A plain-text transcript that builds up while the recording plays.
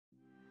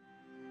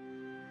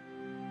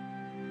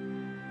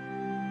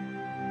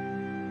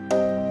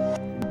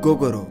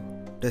Gogoro,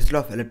 Tesla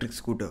of electric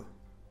scooter.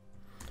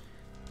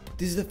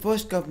 This is the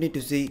first company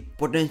to see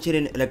potential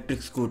in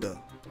electric scooter.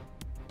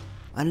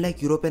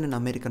 Unlike European and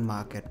American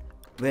market,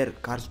 where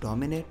cars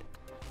dominate,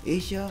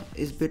 Asia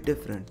is a bit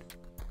different.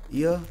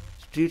 Here,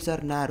 streets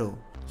are narrow,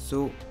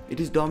 so it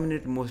is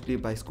dominated mostly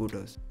by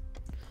scooters.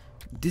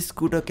 This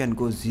scooter can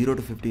go 0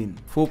 to 15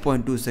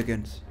 4.2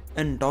 seconds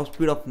and top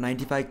speed of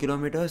 95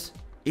 kilometers.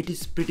 It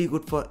is pretty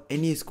good for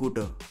any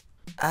scooter.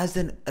 As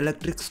an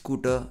electric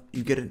scooter,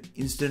 you get an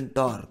instant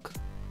torque.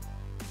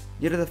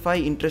 Here are the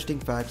 5 interesting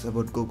facts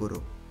about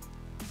Gogoro.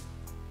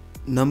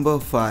 Number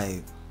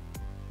 5.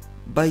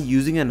 By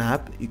using an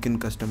app, you can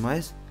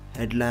customize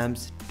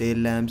headlamps, tail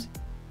lamps.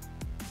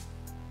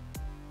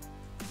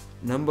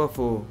 Number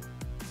 4.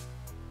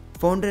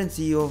 Founder and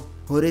CEO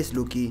Horace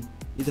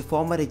is a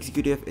former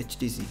executive of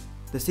HTC,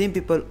 the same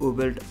people who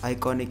built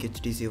iconic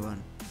HTC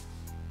One.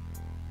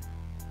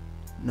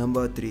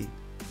 Number 3.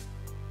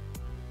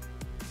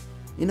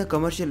 In a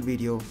commercial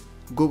video,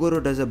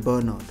 Gogoro does a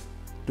burnout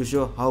to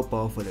show how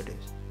powerful it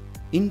is.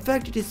 In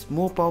fact, it is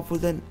more powerful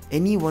than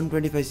any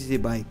 125cc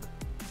bike.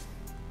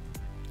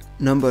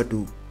 Number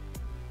 2.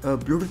 A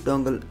Bluetooth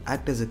dongle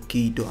acts as a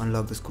key to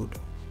unlock the scooter,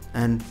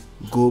 and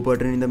Go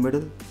button in the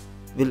middle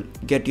will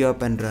get you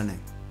up and running.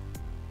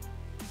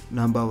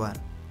 Number 1.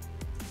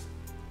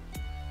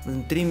 More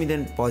than 3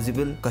 million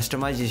possible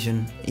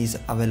customization is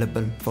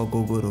available for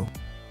Gogoro.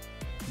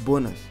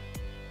 Bonus.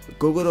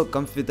 Gogoro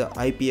comes with the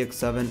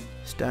IPX7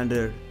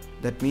 standard.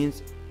 That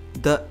means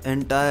the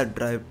entire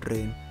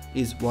drivetrain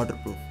is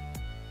waterproof.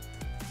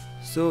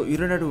 So you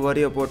don't have to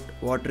worry about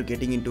water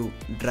getting into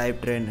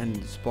drivetrain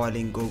and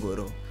spoiling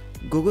Gogoro.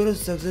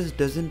 Gogoro's success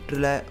doesn't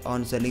rely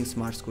on selling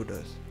smart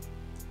scooters,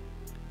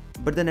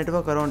 but the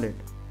network around it.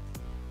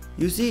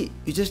 You see,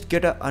 you just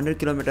get a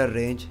 100km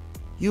range,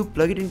 you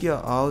plug it into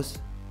your house,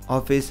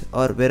 office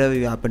or wherever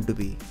you happen to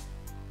be.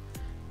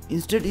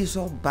 Instead you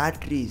saw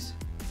batteries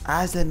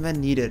as and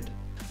when needed.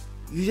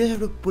 You just have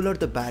to pull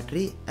out the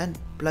battery and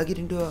plug it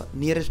into a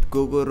nearest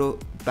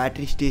Gogoro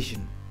battery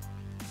station,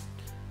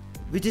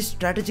 which is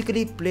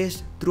strategically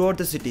placed throughout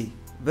the city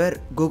where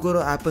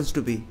Gogoro happens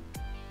to be.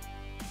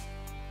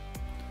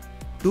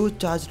 2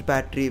 charged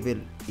battery will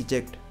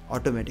eject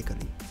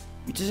automatically.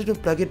 You just have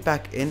to plug it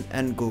back in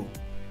and go.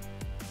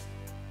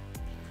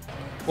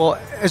 Well,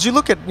 as you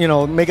look at,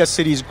 mega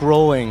cities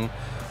growing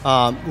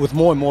with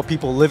more and more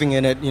people living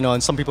in it,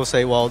 and some people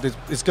say, well,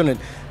 it's going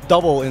to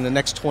double in the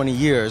next 20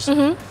 years.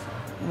 Mm-hmm.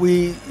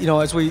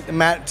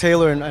 Matt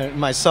Taylor and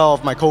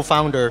myself, my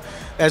co-founder,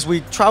 as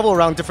we travel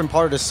around different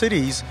parts of the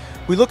cities,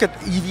 we look at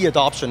EV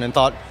adoption and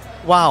thought,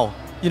 wow,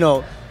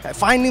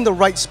 finding the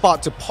right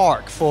spot to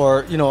park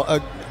for,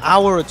 an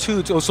hour or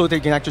two so they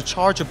can actually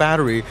charge a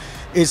battery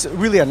is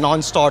really a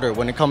non-starter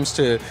when it comes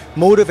to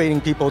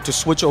motivating people to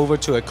switch over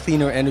to a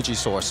cleaner energy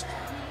source.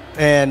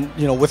 And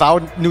with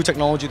our new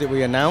technology that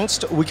we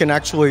announced, we can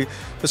actually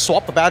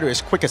swap a battery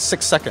as quick as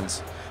 6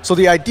 seconds. So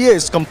the idea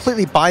is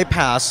completely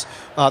bypass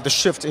the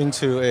shift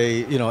into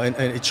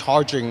a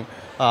charging,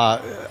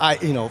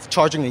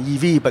 charging an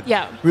EV, but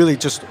really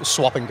just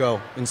swap and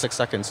go in 6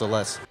 seconds or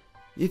less.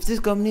 If this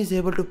company is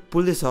able to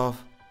pull this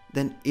off,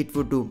 then it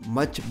would do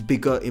much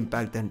bigger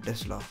impact than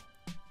Tesla.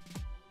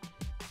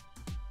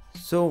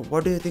 So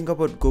what do you think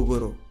about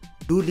Gogoro?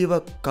 Do leave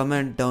a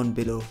comment down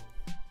below.